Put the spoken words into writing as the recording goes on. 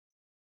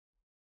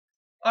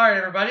Alright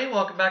everybody,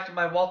 welcome back to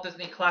my Walt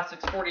Disney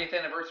Classics 40th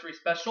Anniversary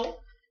Special,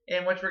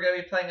 in which we're going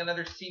to be playing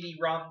another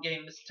CD-ROM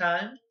game this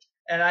time.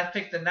 And I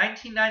picked the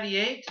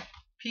 1998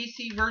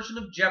 PC version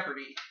of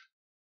Jeopardy!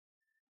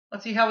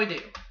 Let's see how we do.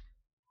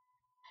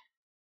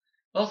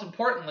 Most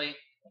importantly,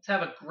 let's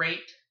have a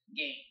great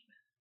game.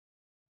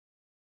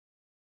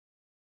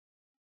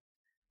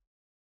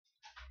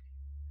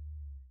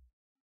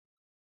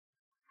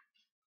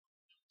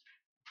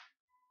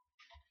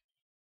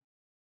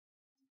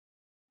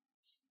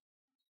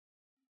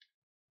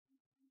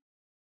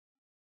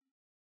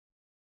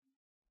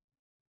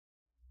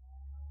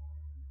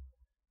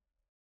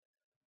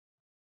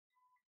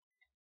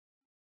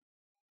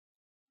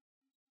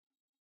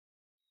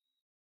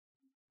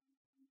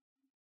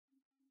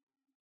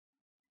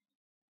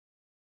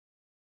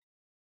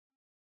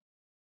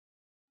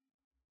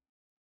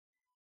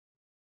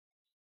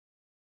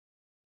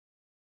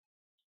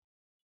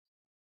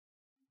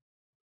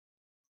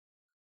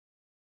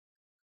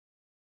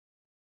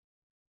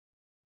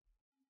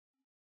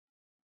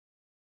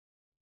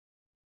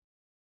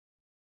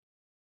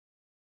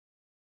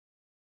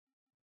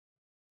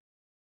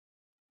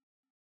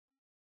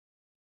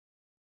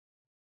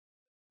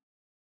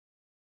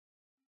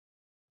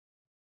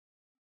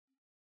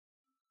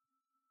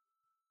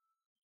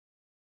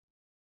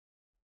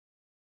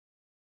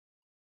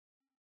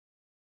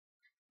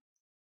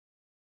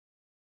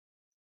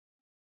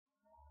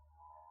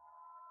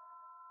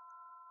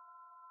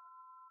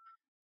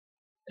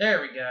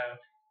 There we go.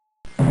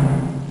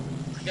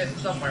 Let's get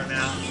somewhere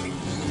now.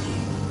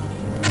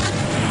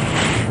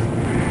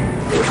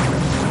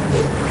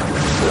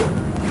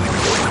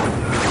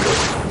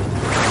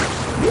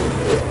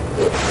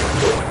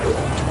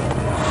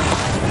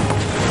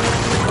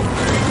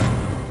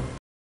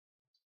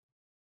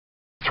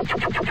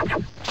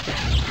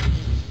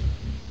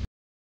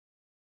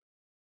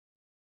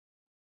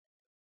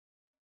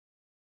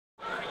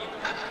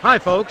 Hi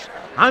folks,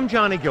 I'm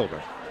Johnny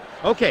Gilbert.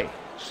 Okay,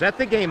 set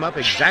the game up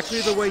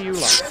exactly the way you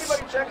like.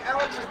 Anybody check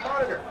Alex's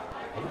monitor?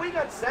 Have we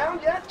got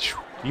sound yet?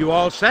 You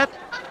all set?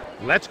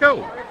 Let's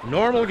go.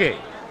 Normal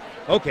game.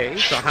 Okay,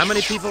 so how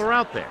many people are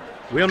out there?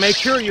 We'll make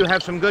sure you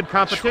have some good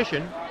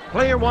competition.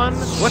 Player one,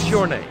 what's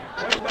your name?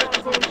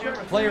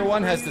 Player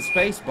one has the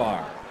space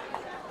bar.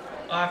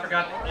 Oh, I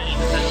forgot.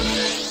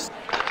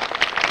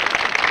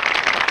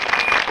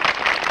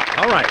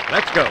 All right,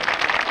 let's go.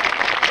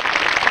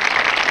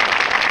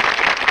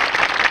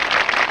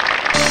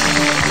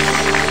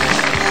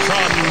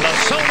 From the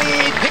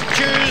Sony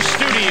Pictures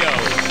Studio,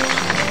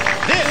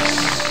 this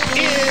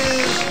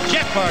is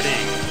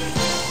Jeopardy!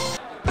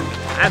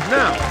 And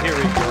now, here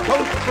is your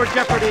host for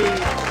Jeopardy,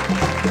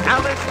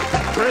 Alex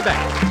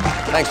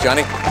Trebek. Thanks,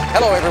 Johnny.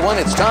 Hello, everyone.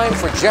 It's time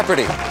for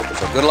Jeopardy!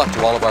 So good luck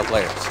to all of our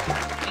players.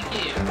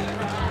 Thank you.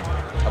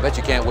 I bet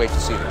you can't wait to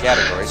see the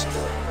categories.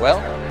 Well,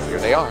 here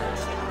they are.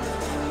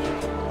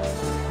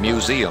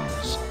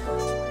 Museums,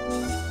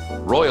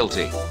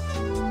 royalty,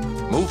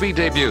 movie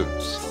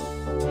debuts,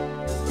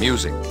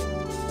 music,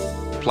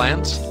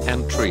 plants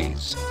and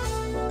trees,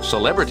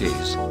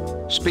 celebrities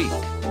speak.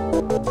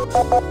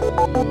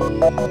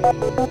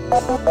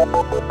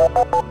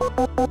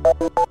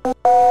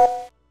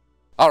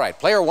 All right,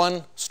 player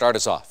one, start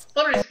us off.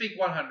 Celebrity Speak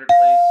 100,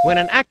 please. When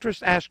an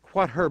actress asked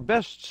what her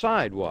best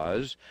side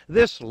was,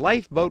 this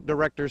lifeboat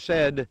director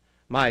said,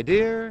 "My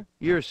dear,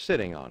 you're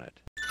sitting on it."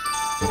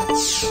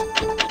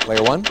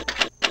 Player one,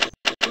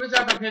 Who is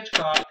Alfred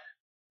Hitchcock?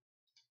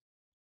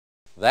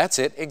 that's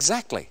it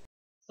exactly.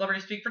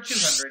 Celebrity Speak for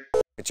 200.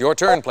 It's your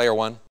turn, player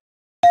one.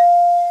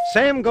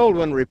 Sam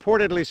Goldwyn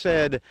reportedly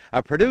said,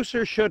 "A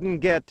producer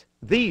shouldn't get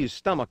these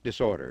stomach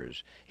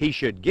disorders. He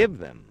should give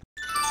them."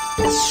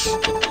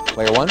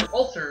 Player one,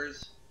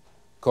 Ulcers.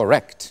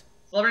 correct.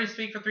 Celebrity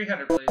Speak for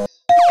 300, please.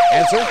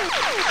 Answer,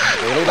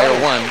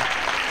 player one,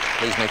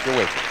 please make your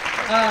wager.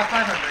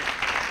 500.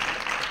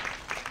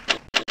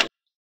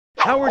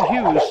 Howard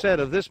Hughes said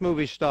of this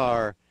movie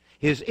star,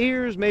 his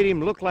ears made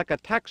him look like a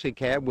taxi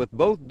cab with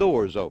both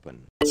doors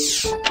open. Who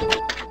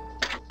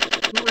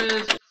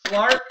is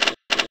Clark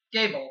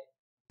Gable?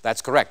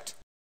 That's correct.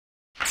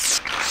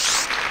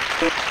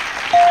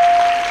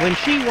 When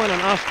she won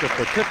an Oscar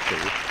for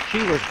Tipsy,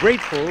 she was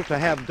grateful to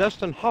have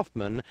Dustin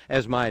Hoffman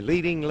as my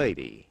leading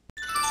lady.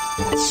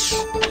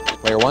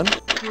 Player one,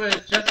 Who is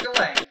Jessica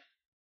Lange?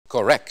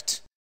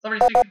 correct.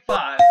 Celebrity Speak for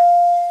 5.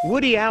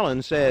 Woody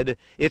Allen said,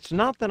 "It's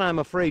not that I'm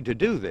afraid to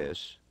do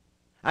this.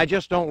 I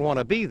just don't want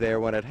to be there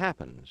when it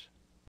happens."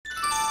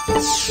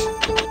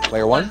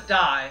 Player one, Let's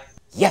Die.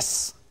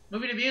 yes.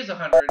 Movie debuts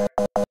 100.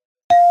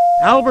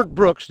 Albert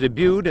Brooks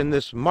debuted in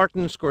this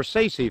Martin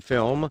Scorsese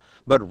film,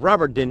 but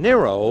Robert De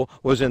Niro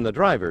was in the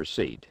driver's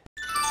seat.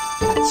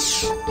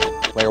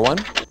 Player one,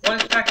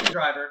 What is Taxi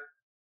Driver?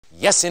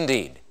 yes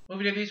indeed.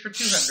 Movie debuts for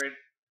 200.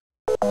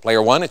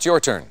 Player one, it's your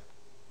turn.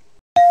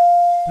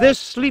 This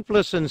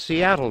Sleepless in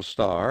Seattle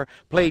star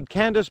played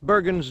Candice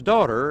Bergen's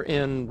daughter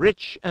in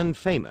Rich and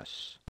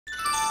Famous.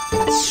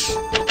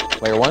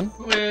 Player one,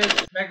 Who is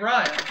Meg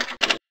Ryan?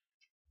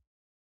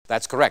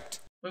 that's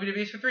correct. Movie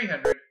debuts for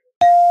 300.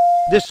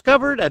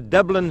 Discovered at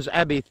Dublin's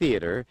Abbey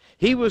Theatre,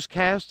 he was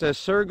cast as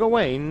Sir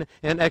Gawain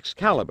in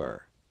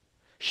Excalibur.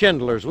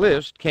 Schindler's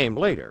List came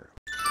later.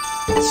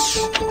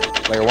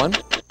 Player one.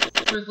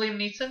 Who's Liam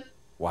Neeson?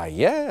 Why,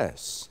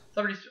 yes.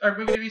 Movie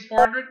debuts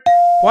 400.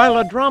 While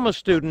a drama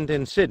student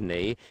in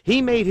Sydney,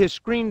 he made his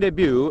screen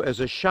debut as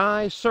a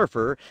shy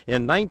surfer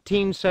in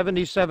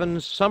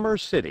 1977's Summer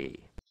City.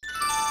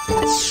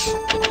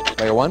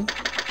 Player one.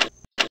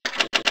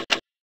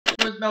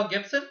 Who is Mel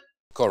Gibson?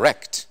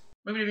 Correct.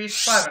 Movie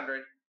debuts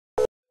 500.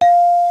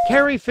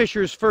 Carrie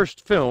Fisher's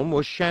first film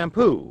was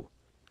Shampoo,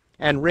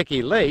 and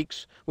Ricky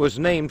Lake's was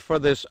named for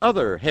this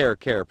other hair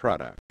care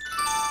product.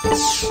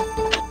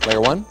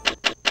 Player one.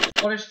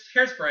 What is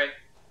Hairspray?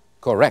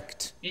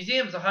 Correct.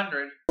 Museum's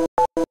 100.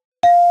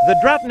 The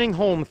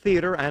Drottningholm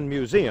Theatre and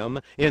Museum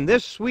in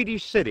this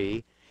Swedish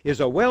city is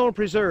a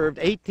well-preserved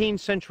 18th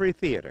century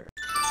theater.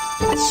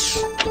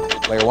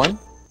 Player one.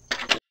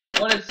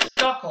 What is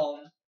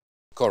Stockholm?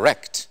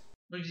 Correct.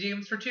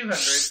 Museums for 200.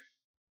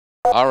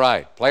 All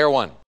right, player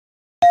one.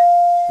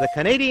 The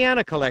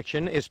Canadiana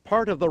Collection is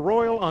part of the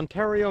Royal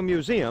Ontario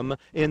Museum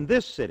in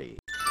this city.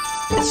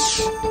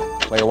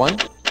 Player one.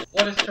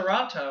 What is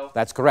Toronto?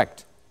 That's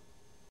correct.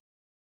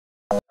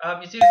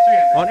 Museum's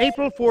 300. On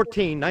April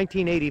 14,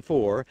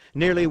 1984,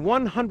 nearly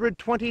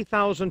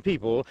 120,000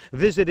 people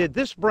visited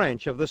this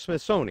branch of the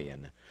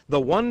Smithsonian, the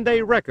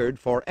one-day record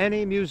for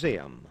any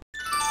museum.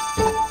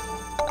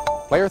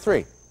 Player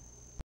three.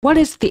 What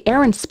is the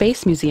Air and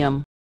Space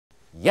Museum?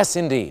 Yes,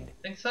 indeed.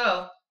 I think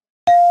so.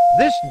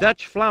 This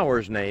Dutch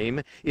flower's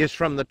name is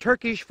from the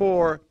Turkish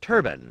for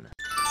turban.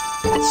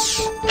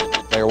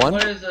 Player one.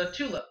 What is a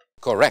tulip?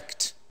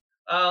 Correct.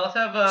 Let's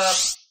have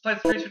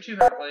Plants trees for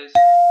 200, please.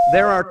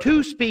 There are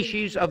two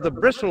species of the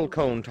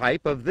bristlecone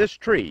type of this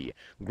tree,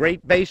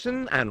 Great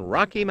Basin and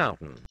Rocky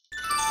Mountain.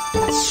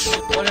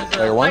 What is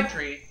Player a one. pine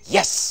tree?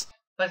 Yes.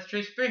 Plants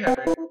trees for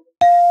 300.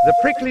 The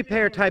prickly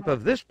pear type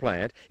of this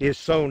plant is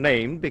so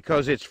named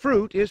because its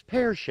fruit is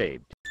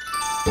pear-shaped.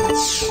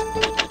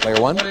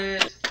 Player one. What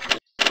is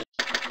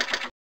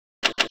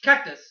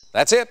cactus?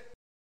 That's it.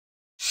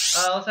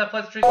 Let's have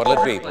plants trees. What'll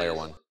for it be, 400, player please.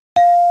 one?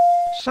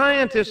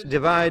 Scientists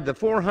divide the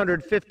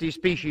 450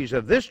 species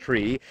of this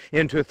tree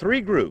into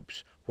three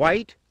groups,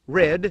 white,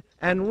 red,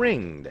 and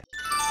ringed.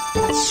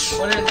 What is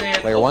a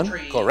Player oak one.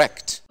 tree?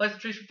 Correct. Plants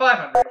trees for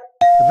 500.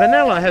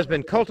 Vanilla has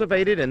been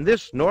cultivated in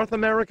this North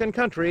American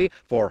country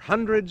for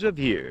hundreds of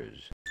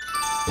years.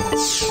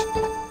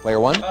 Player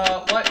one.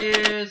 What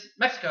is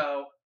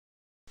Mexico?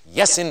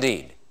 Yes,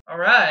 indeed. All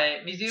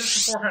right,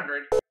 museums for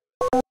 400.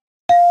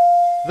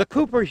 The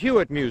Cooper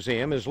Hewitt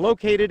Museum is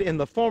located in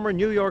the former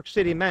New York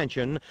City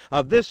mansion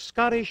of this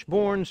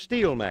Scottish-born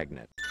steel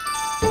magnate.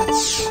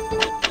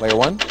 Player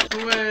one.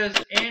 Who is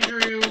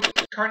Andrew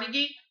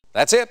Carnegie?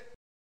 That's it.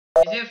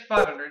 Museums for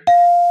 500.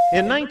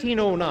 In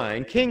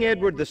 1909, King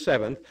Edward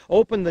VII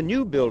opened the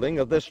new building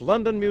of this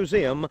London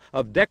Museum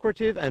of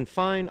Decorative and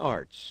Fine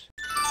Arts.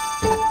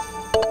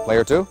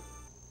 Player two.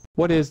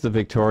 What is the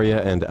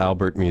Victoria and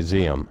Albert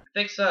Museum? I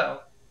think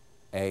so.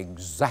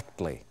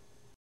 Exactly.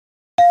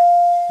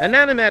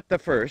 Ananemet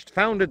I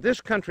founded this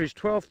country's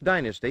 12th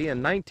dynasty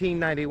in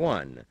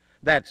 1991.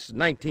 That's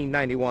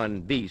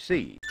 1991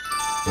 BC.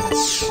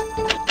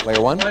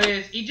 Player one. What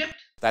is Egypt?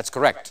 That's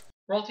correct.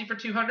 Royalty for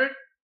 200.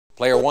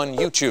 Player one,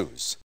 you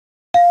choose.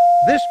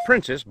 This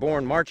princess,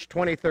 born March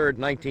 23,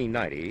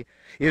 1990,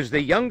 is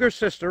the younger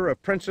sister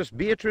of Princess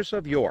Beatrice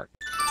of York.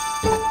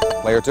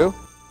 Player two.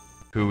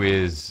 Who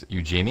is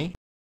Eugenie?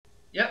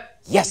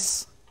 Yep.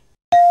 Yes.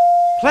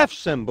 Clef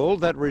symbol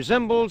that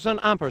resembles an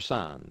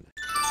ampersand.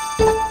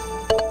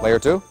 Player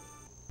two.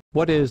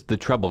 What is the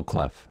treble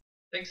clef?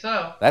 Think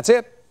so. That's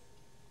it.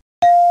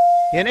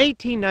 In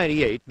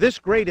 1898, this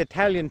great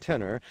Italian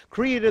tenor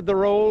created the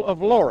role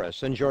of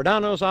Loris in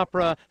Giordano's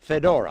opera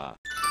Fedora.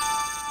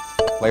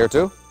 Player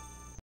two.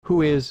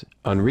 Who is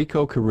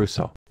Enrico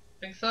Caruso?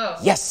 Think so.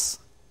 Yes.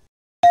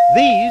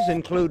 These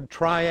include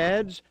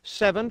triads,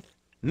 seventh,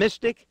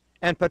 mystic,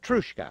 and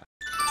Petrushka.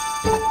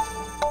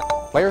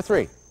 Player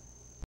three.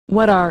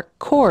 What are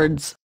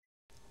chords?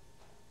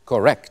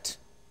 Correct.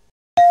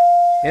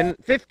 In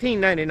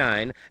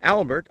 1599,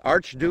 Albert,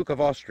 Archduke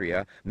of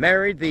Austria,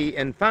 married the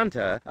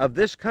Infanta of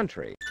this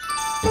country.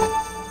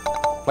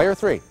 Player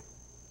three.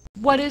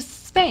 What is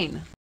Spain?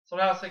 That's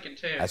what I was thinking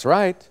too. That's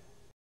right.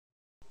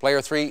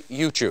 Player three,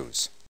 you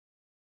choose.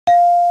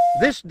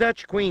 This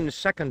Dutch queen's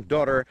second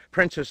daughter,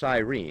 Princess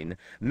Irene,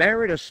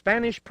 married a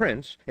Spanish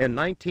prince in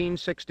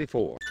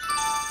 1964.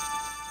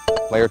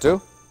 Player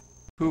two.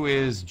 Who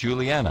is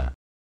Juliana?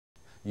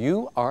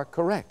 You are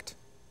correct.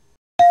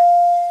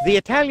 The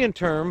Italian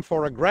term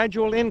for a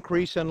gradual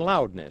increase in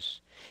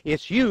loudness.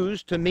 It's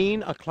used to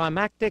mean a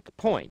climactic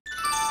point.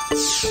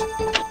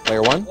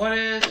 Player one. What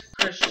is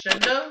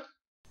crescendo?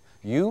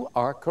 You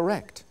are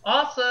correct.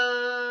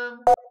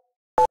 Awesome.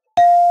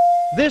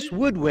 This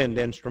woodwind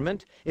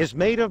instrument is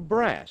made of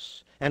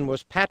brass and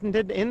was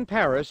patented in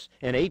Paris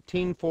in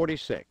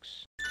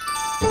 1846.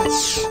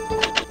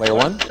 Player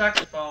one.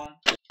 Saxophone.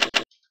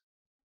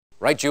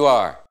 Right you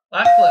are.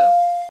 Last clue.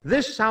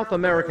 This South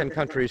American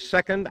country's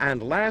second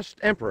and last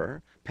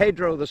emperor,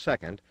 Pedro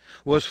II,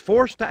 was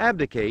forced to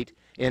abdicate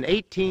in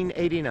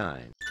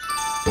 1889.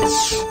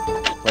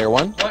 Player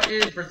one? What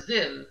is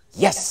Brazil?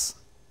 Yes.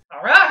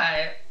 All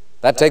right.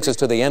 That takes us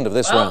to the end of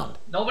this Well, round.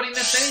 nobody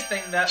missed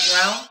anything that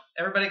round.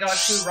 Everybody got a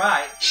clue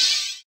right.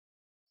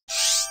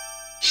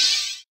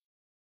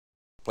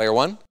 Player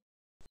one?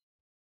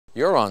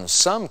 You're on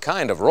some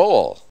kind of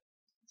roll.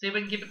 See if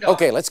we can keep it going.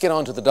 Okay, let's get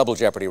on to the Double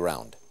Jeopardy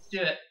round. Let's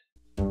do it.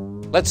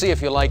 Let's see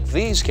if you like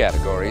these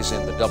categories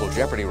in the Double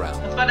Jeopardy round.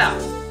 Let's find out.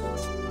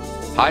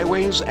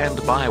 Highways and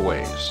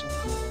byways,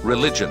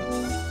 religion,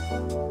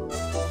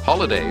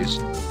 holidays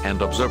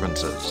and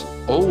observances,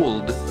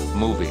 old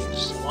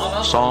movies,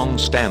 song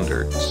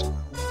standards,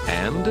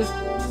 and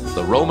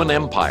the Roman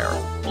Empire.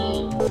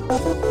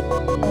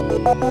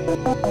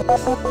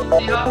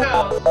 See how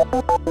it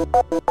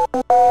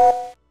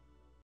goes.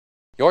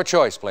 Your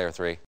choice, player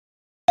three.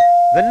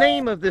 The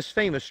name of this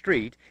famous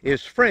street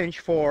is French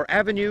for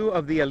Avenue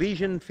of the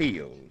Elysian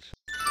Fields.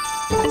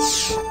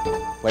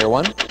 Player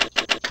one?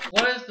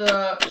 What is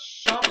the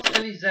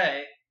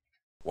Champs-Élysées?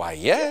 Why,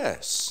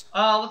 yes.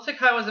 Let's take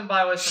highways and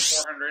byways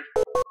for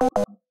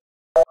 400.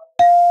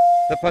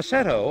 The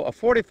Passetto, a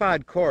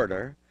fortified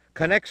corridor,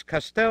 connects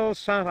Castel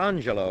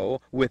Sant'Angelo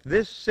with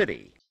this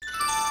city.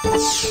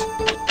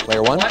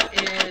 Player one? What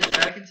is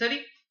Vatican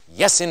City?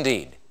 Yes,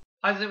 indeed.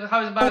 Highways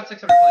and byways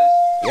 600, please.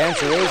 The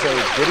answer is a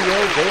video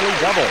daily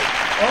double.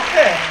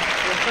 Okay.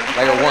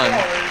 Player one,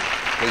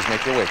 please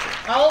make your wager.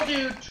 I'll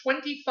do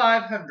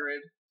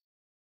 2,500.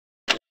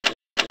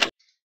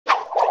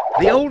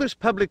 The oldest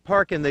public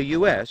park in the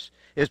U.S.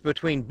 is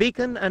between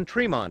Beacon and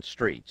Tremont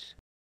Streets.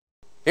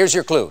 Here's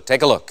your clue.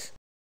 Take a look.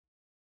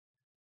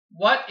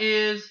 What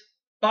is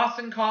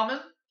Boston Common?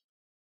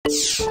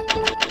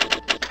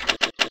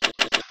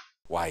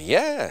 Why,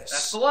 yes.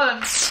 That's the one.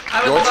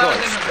 Your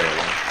choice, player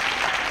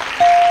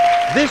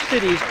one. This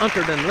city's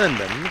Unter den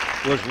Linden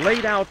was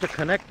laid out to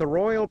connect the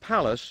Royal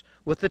Palace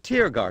with the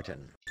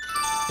Tiergarten.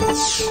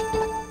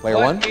 Player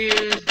one? What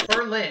is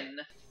Berlin?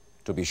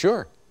 To be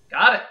sure.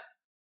 Got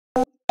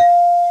it.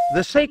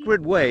 The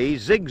Sacred Way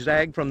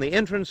zigzagged from the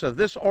entrance of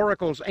this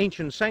oracle's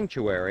ancient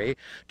sanctuary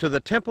to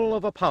the Temple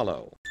of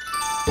Apollo.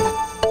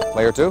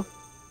 Player two?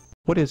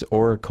 What is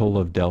Oracle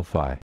of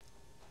Delphi?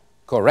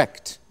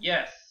 Correct.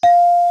 Yes.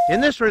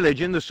 In this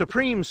religion, the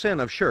supreme sin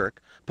of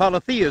shirk,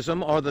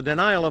 polytheism, or the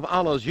denial of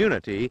Allah's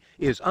unity,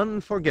 is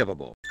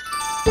unforgivable.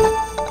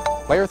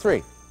 Player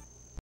three?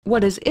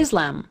 What is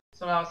Islam?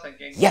 That's what I was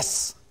thinking.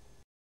 Yes.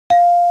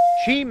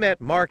 She met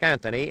Mark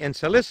Antony in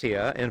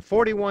Cilicia in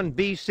 41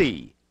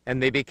 BC,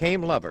 and they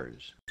became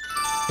lovers.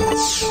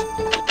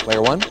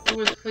 Player one? Who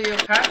was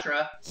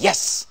Cleopatra?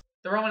 Yes.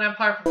 The Roman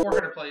Empire for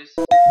 400, please.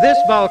 This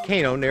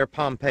volcano near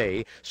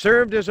Pompeii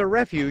served as a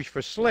refuge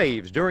for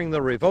slaves during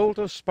the revolt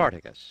of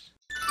Spartacus.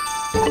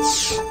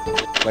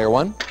 Player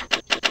one?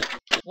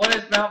 What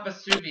is Mount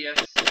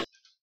Vesuvius?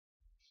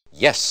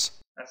 Yes.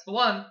 That's the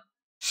one.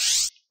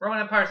 Roman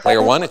Empire.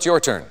 Player one, it's your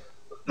turn.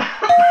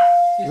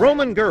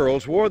 Roman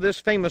girls wore this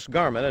famous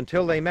garment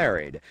until they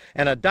married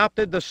and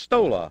adopted the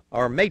stola,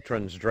 or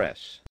matron's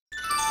dress.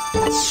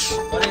 What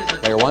is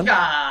it? Player one?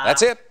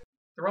 That's it.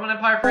 The Roman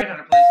Empire for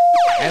 800, please.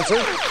 Answer?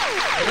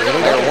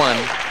 Player one,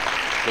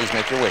 please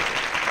make your wager.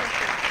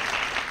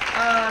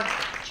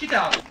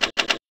 2,000.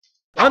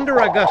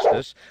 Under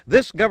Augustus,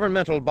 this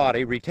governmental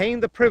body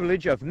retained the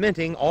privilege of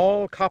minting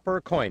all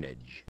copper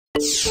coinage.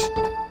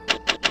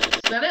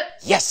 Senate?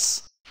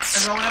 Yes.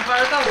 And Roman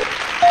Empire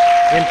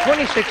 1,000. In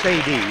 26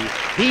 AD,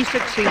 he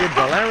succeeded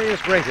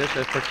Valerius Gratus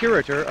as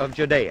procurator of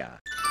Judea.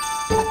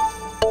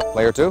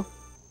 Player two?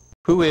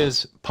 Who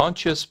is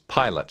Pontius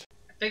Pilate?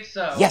 I think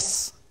so.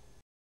 Yes.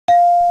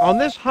 On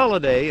this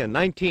holiday in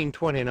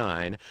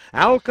 1929,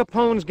 Al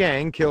Capone's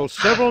gang killed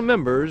several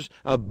members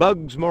of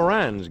Bugs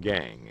Moran's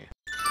gang.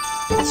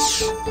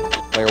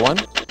 Player one?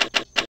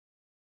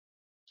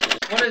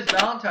 What is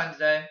Valentine's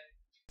Day?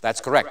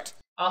 That's correct.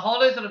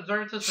 Holidays and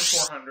observances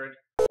for 400.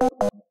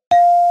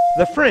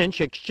 The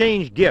French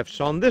exchanged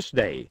gifts on this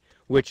day,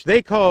 which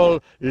they call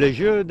Le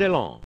Jour de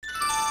l'An.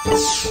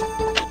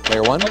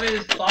 Player one? What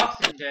is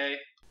Boxing Day?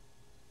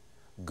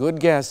 Good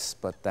guess,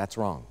 but that's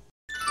wrong.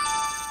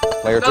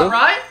 Player Is that two?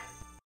 right?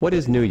 What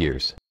is New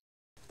Year's?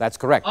 That's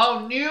correct.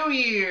 Oh, New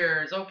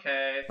Year's.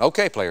 Okay.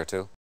 Okay, player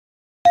two.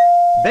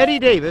 Betty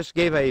Davis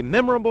gave a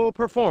memorable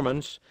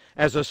performance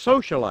as a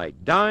socialite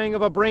dying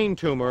of a brain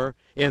tumor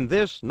in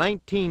this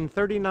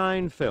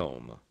 1939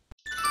 film.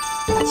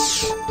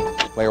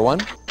 Player one?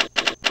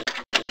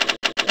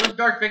 What is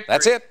Dark Victory?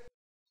 That's it.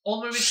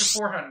 Old movies for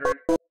 400.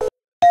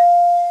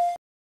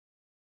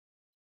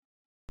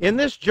 In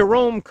this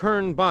Jerome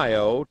Kern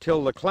bio,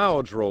 Till the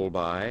Clouds Roll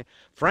By,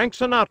 Frank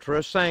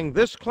Sinatra sang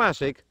this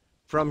classic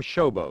from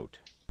Showboat.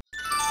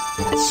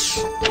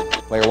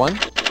 Player one?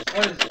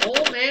 What is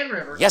Old Man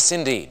River? Yes,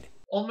 indeed.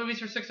 Old movies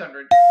for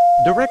 600.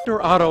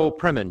 Director Otto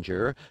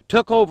Preminger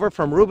took over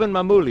from Ruben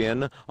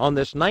Mamoulian on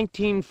this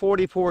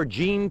 1944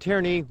 Gene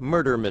Tierney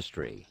murder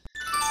mystery.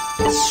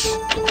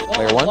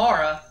 Player one?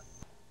 Laura.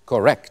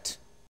 Correct.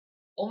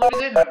 Old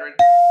movies 800.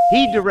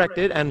 He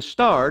directed and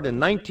starred in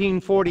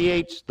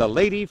 1948's The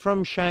Lady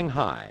from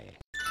Shanghai.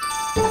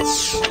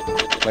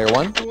 Player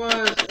 1. Who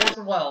was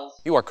Orson Welles?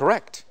 You are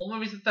correct. Old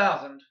movies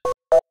 1000.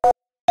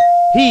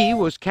 He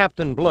was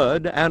Captain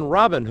Blood and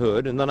Robin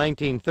Hood in the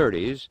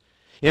 1930s.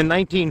 In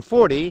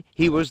 1940,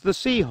 he was the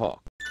Seahawk.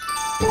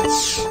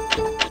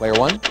 Player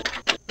 1.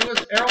 Who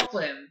was Errol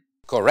Flynn?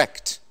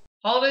 Correct.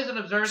 Holidays and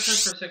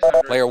observances for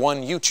 600. Player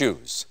 1, you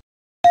choose.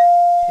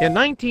 In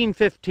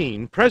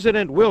 1915,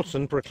 President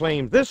Wilson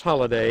proclaimed this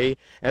holiday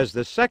as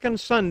the second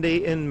Sunday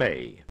in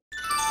May.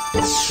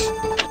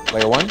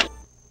 Player 1.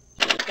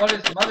 What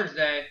is Mother's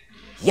Day?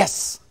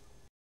 Yes.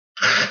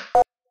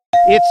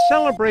 It's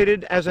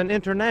celebrated as an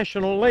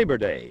International Labor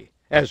Day,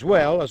 as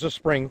well as a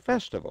spring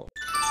festival.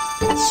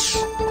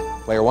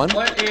 Player 1.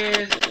 What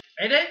is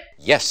May Day?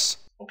 Yes.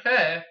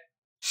 Okay.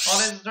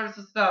 Holidays and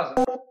observances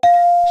 1000.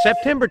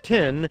 September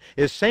 10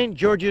 is St.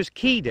 George's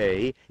Key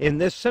Day in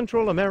this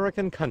Central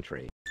American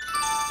country.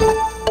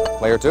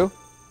 Player 2.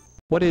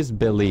 What is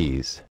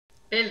Belize?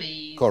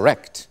 Belize.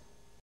 Correct.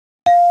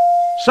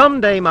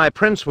 Someday My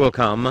Prince Will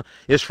Come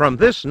is from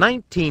this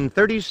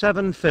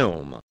 1937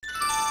 film.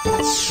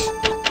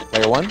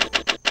 Player 1.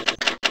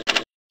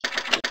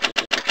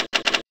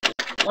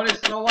 What is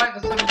Snow White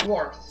and the Seven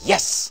Dwarfs?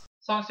 Yes.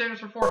 Song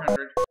standards for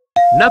 400.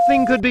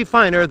 Nothing could be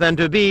finer than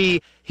to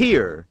be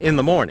here in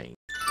the morning.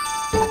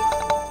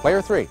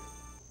 Player 3.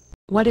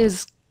 What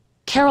is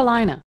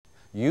Carolina?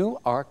 You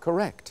are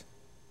correct.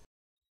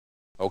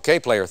 Okay,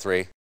 Player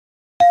 3.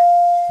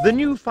 The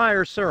new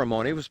fire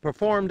ceremony was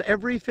performed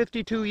every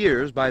 52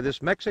 years by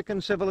this Mexican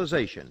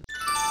civilization.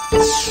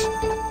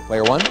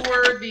 Player 1. Who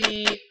were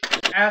the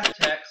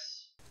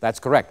Aztecs? That's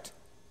correct.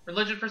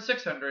 Religion for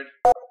 600.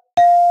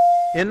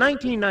 In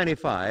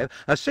 1995,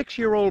 a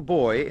 6-year-old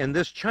boy in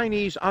this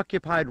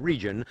Chinese-occupied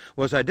region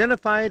was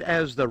identified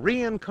as the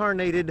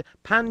reincarnated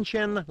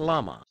Panchen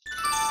Lama.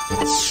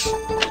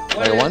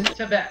 Player 1.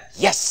 Tibet?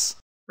 Yes.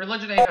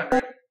 Religion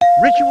 800.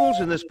 Rituals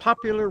in this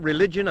popular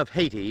religion of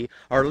Haiti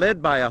are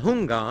led by a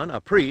hungan, a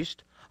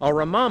priest,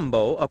 or a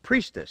mambo, a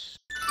priestess.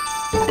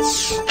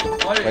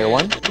 What Player is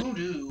 1.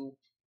 Voodoo?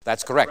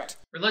 That's correct.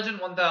 Religion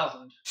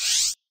 1000.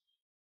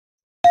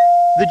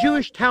 The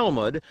Jewish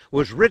Talmud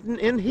was written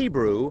in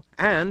Hebrew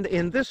and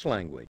in this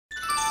language.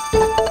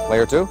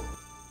 Player 2.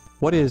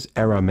 What is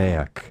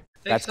Aramaic?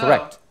 That's so.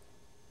 correct.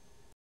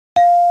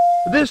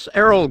 This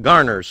Errol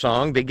Garner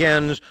song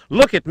begins,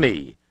 "Look at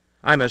me.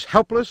 I'm as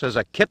helpless as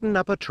a kitten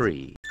up a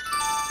tree."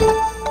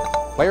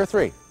 Player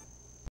 3.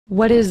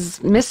 What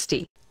is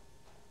Misty?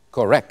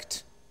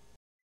 Correct.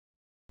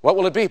 What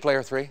will it be,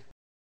 Player 3?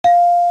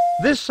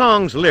 This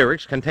song's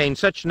lyrics contain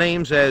such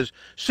names as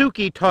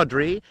Suki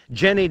Tawdry,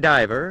 Jenny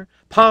Diver,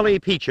 Polly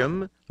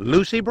Peachum,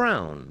 Lucy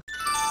Brown.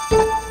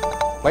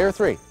 Player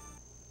 3.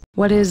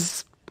 What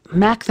is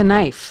Mac the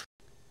Knife?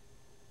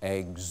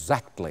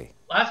 Exactly.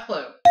 Last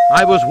clue.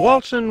 I was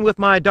waltzing with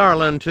my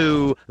darling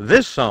to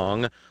this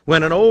song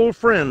when an old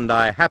friend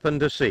I happened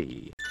to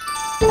see.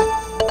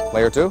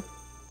 Player 2.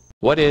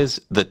 What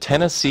is the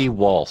Tennessee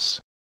Waltz?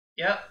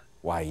 Yep.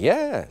 Why,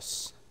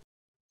 yes.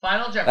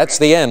 Final Jeopardy. That's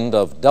the end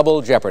of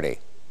Double Jeopardy.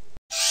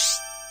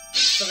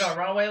 Still got a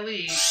runaway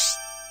lead.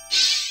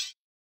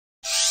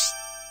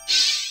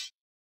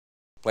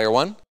 Player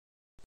 1.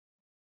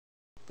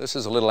 This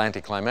is a little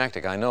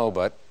anticlimactic, I know,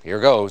 but here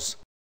goes.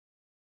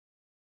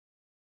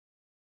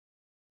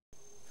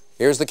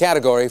 Here's the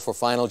category for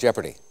Final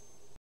Jeopardy.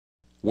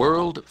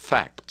 World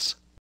facts.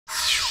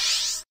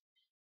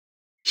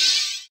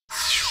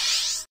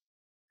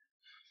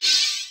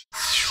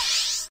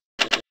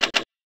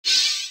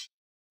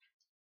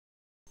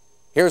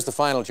 Here's the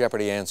Final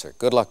Jeopardy answer.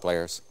 Good luck,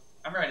 players.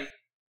 I'm ready.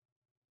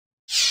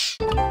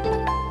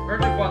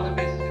 Virgin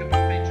Guadalupe is a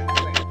featured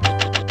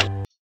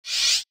thing.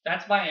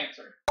 That's my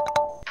answer.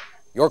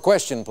 Your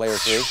question, Player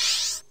 3.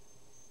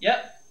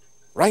 Yep.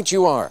 Right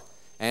you are.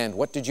 And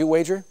what did you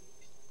wager?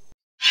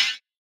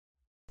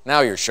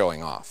 Now you're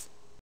showing off.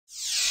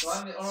 So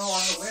I'm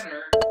the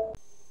winner.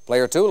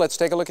 Player 2, let's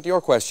take a look at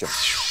your question.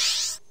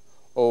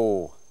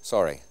 Oh,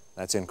 sorry.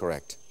 That's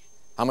incorrect.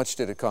 How much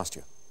did it cost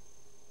you?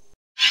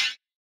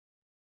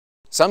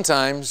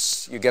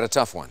 Sometimes you get a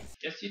tough one.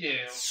 Yes, you do.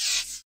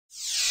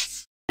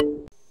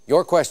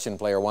 Your question,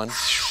 Player 1.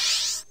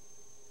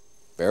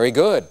 Very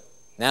good.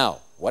 Now,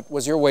 what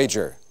was your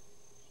wager?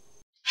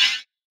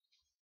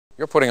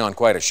 You're putting on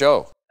quite a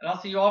show. And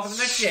I'll see you all for the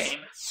next game.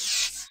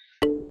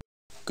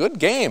 Good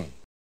game.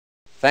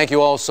 Thank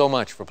you all so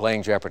much for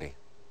playing Jeopardy.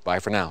 Bye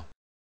for now.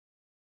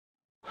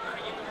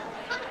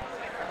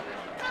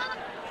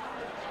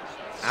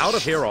 Out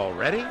of here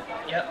already?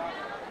 Yep.